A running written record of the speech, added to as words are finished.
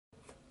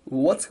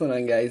What's going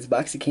on, guys?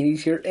 Boxy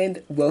Candies here,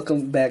 and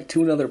welcome back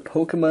to another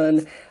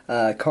Pokemon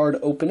card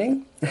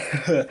opening.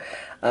 In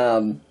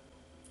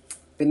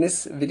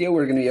this video,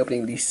 we're going to be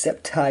opening the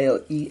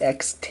Sceptile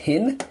EX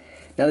Tin.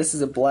 Now, this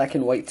is a black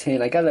and white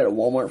tin. I got it at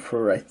Walmart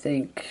for, I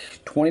think,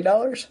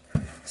 $20.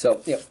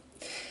 So, yeah,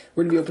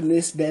 we're going to be opening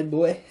this bad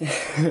boy.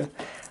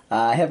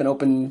 I haven't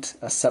opened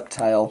a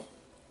Sceptile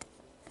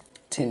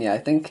tin yet, I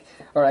think.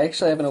 Or I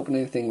actually haven't opened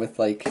anything with,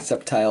 like,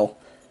 Sceptile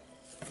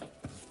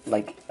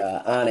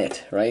on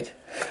it, right?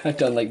 I've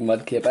done like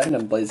Mudkip. I haven't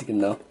done Blaziken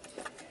though.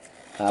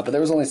 But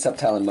there was only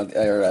Sceptile and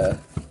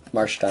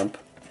Marshtomp.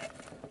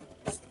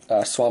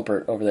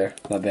 Swampert over there.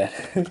 My bad.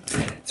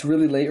 It's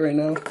really late right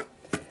now,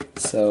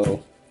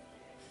 so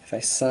if I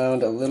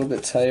sound a little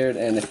bit tired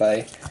and if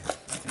I,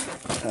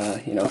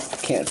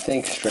 can't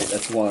think straight,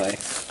 that's why.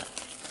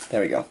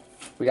 There we go.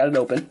 We got it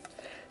open.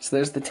 So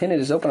there's the tin. It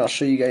is open. I'll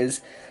show you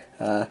guys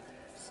the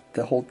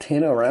whole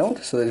tin around.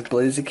 So there's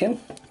Blaziken.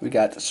 We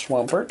got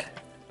Swampert,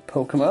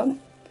 Pokemon, and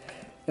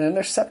then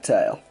there's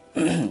Sceptile.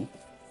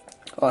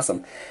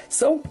 Awesome.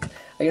 So,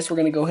 I guess we're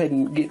going to go ahead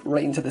and get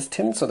right into this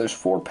tin. So there's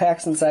 4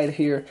 packs inside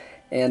here,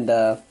 and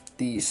the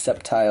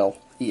Sceptile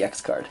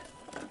EX card.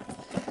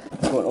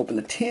 Let's go and open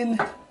the tin,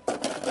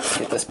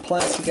 get this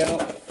plastic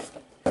out.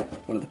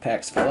 One of the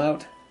packs fell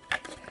out.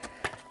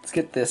 Let's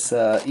get this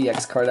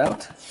EX card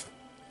out.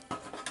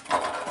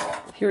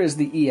 Here is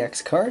the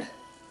EX card.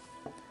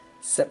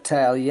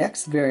 Sceptile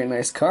EX, very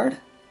nice card.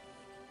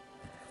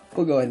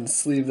 We'll go ahead and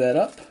sleeve that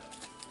up.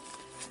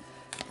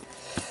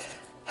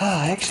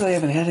 I actually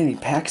haven't had any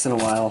packs in a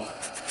while.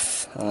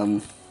 I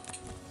don't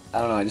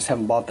know, I just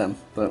haven't bought them,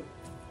 but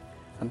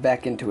I'm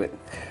back into it.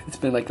 It's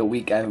been like a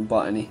week I haven't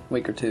bought any,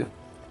 week or two.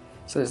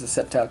 So there's the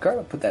Sceptile card,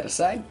 I'll put that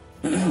aside.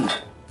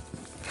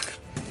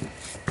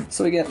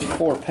 So we got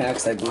 4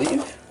 packs, I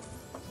believe.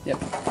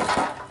 Yep.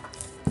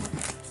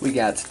 We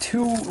got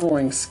 2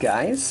 Roaring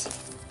Skies,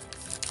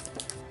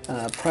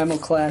 Primal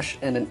Clash,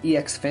 and an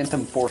EX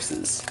Phantom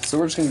Forces. So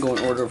we're just going to go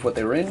in order of what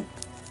they were in,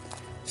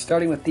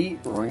 starting with the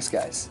Roaring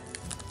Skies.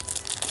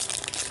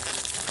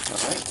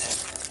 Alright.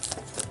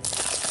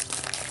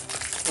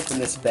 Open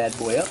this bad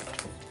boy up.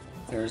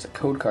 There's a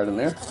code card in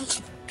there.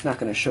 Not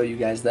going to show you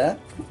guys that.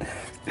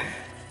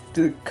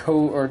 Do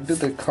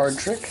the card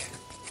trick.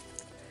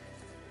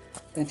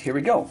 And here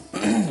we go.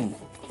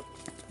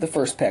 The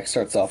first pack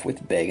starts off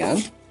with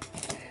Bagon,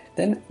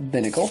 then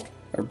Binacle,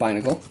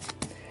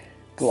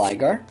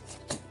 Gligar,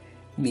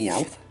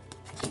 Meowth,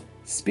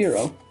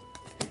 Spearow,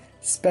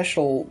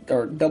 Special,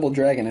 or Double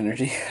Dragon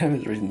Energy, I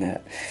was reading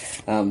that,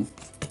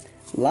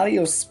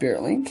 Latios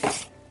Spirit Link,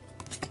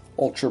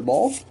 Ultra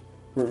Ball,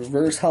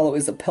 Reverse Hollow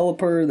is a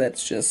Pelipper,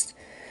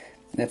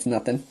 that's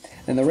nothing,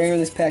 and the rare in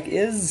this pack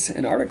is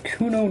an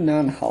Articuno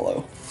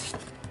non-hollow.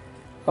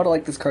 I would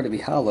like this card to be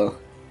hollow.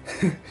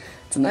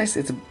 It's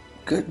a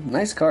good,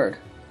 nice card.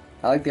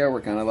 I like the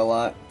artwork on it a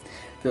lot.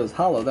 If it was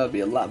hollow, that would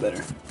be a lot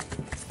better.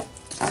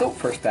 So,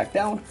 first pack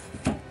down.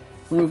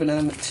 We're moving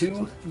on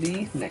to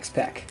the next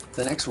pack.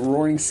 The next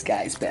Roaring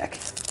Skies pack.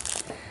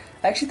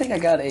 I actually think I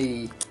got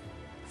a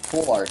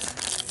full art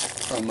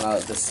from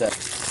the set. I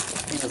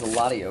think it was a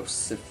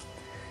Latios. If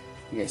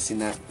you guys seen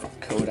that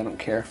code, I don't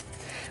care.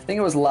 I think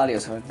it was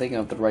Latios, if I'm thinking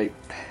of the right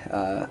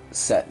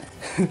set.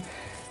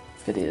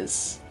 If it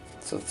is.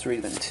 So 3,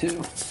 then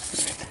 2.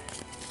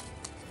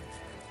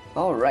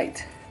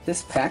 Alright.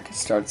 This pack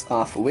starts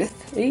off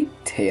with a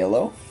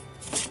Tailo,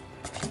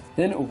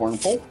 then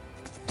Wurmple,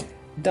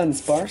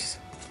 Dunsparce,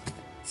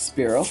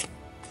 Spearow,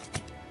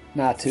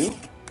 Natu,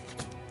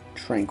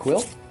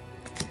 Tranquil,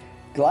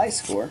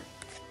 Gliscor,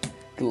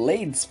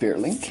 Glade Spirit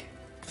Link,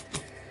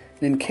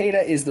 then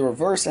Kata is the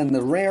reverse, and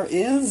the rare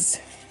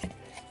is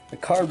the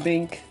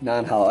Carbink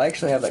non-hollow. I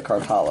actually have that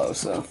card hollow,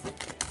 so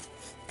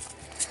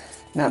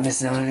not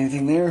missing out on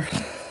anything there.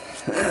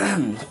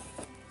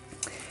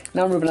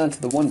 Now we're moving on to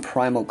the one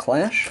Primal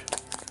Clash.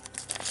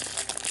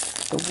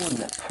 The one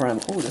that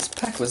Primal... Oh, this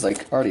pack was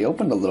like already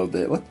opened a little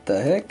bit. What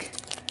the heck?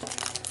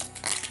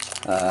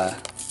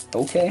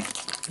 Okay.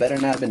 Better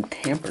not have been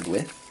tampered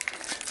with.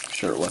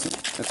 Sure it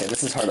wasn't. Okay,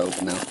 this is hard to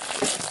open now.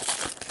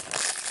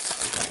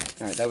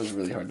 Alright, that was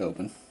really hard to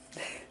open.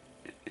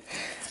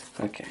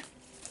 Okay.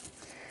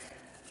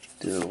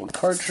 Do a little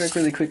card trick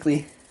really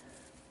quickly.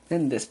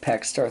 And this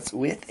pack starts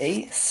with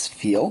a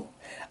Sceptile.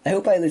 I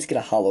hope I at least get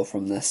a hollow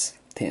from this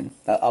tin.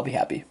 I'll be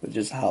happy with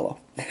just a hollow.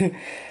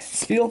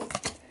 Sceptile,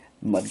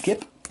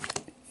 Mudkip,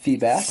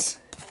 Feebas,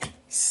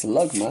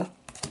 Slugma,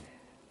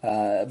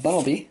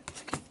 Bunnelby,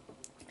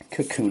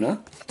 Kakuna,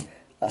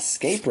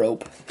 Escape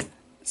Rope,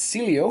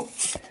 Celio,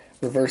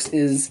 reverse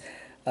is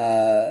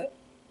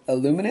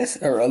Illuminous,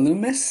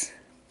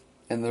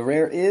 and the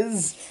rare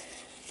is,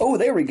 oh,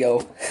 there we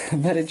go,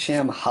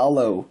 Medicham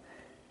Hollow.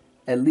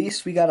 At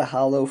least we got a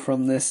hollow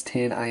from this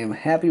tin. I am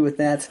happy with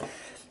that.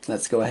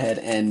 Let's go ahead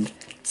and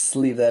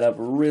sleeve that up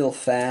real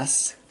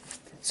fast.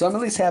 So I'm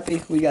at least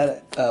happy we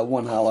got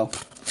one hollow.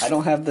 I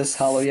don't have this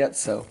hollow yet,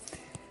 so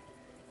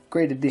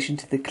great addition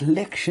to the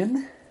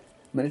collection.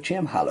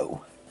 Medicham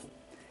Hollow.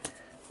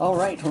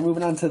 Alright, we're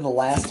moving on to the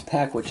last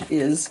pack, which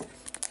is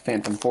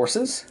Phantom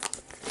Forces.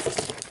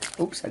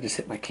 Oops, I just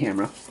hit my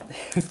camera.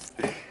 Get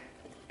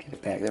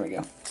it back, there we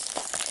go.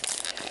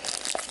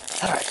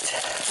 Alright,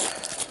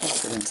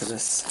 let's get into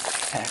this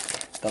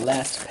pack, the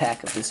last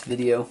pack of this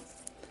video.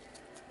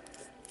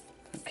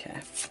 Okay,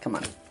 come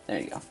on,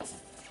 there you go.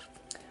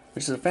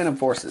 Which is a Phantom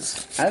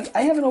Forces.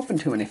 I haven't opened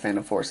too many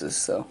Phantom Forces,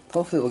 so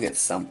hopefully we'll get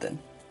something.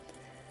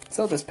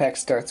 So this pack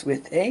starts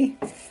with a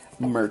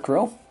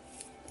Murkrow.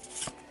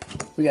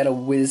 We got a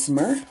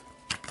Whismur,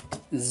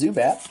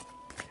 Zubat,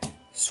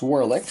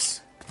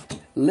 Swirlix,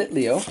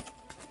 Litleo,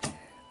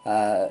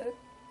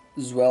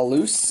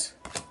 Zwelloose,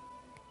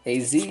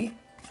 AZ,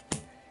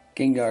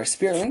 Gengar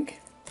Spearlink.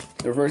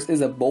 The reverse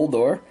is a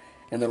Boldore,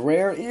 and the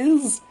rare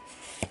is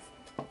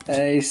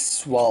a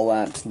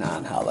Swalot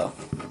non-holo.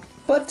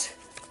 But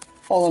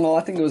all in all,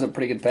 I think it was a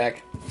pretty good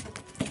pack,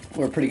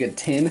 or a pretty good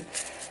tin,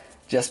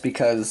 just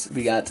because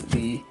we got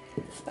the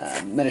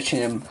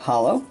Medicham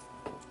holo.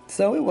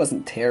 So it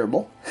wasn't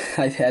terrible.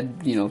 I've had,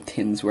 you know,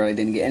 tins where I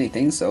didn't get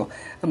anything, so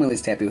I'm at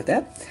least happy with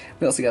that.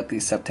 We also got the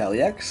Sceptile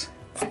EX.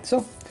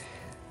 So,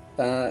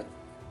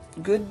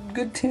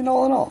 good tin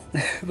all in all.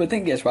 But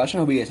thank you guys for watching.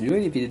 I hope you guys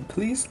enjoyed. If you did,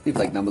 please leave a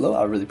like down below.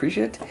 I would really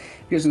appreciate it. If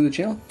you guys are new to the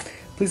channel,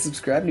 please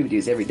subscribe. New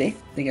videos every day.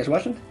 Thank you guys for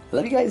watching.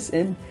 Love you guys,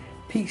 and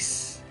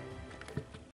peace.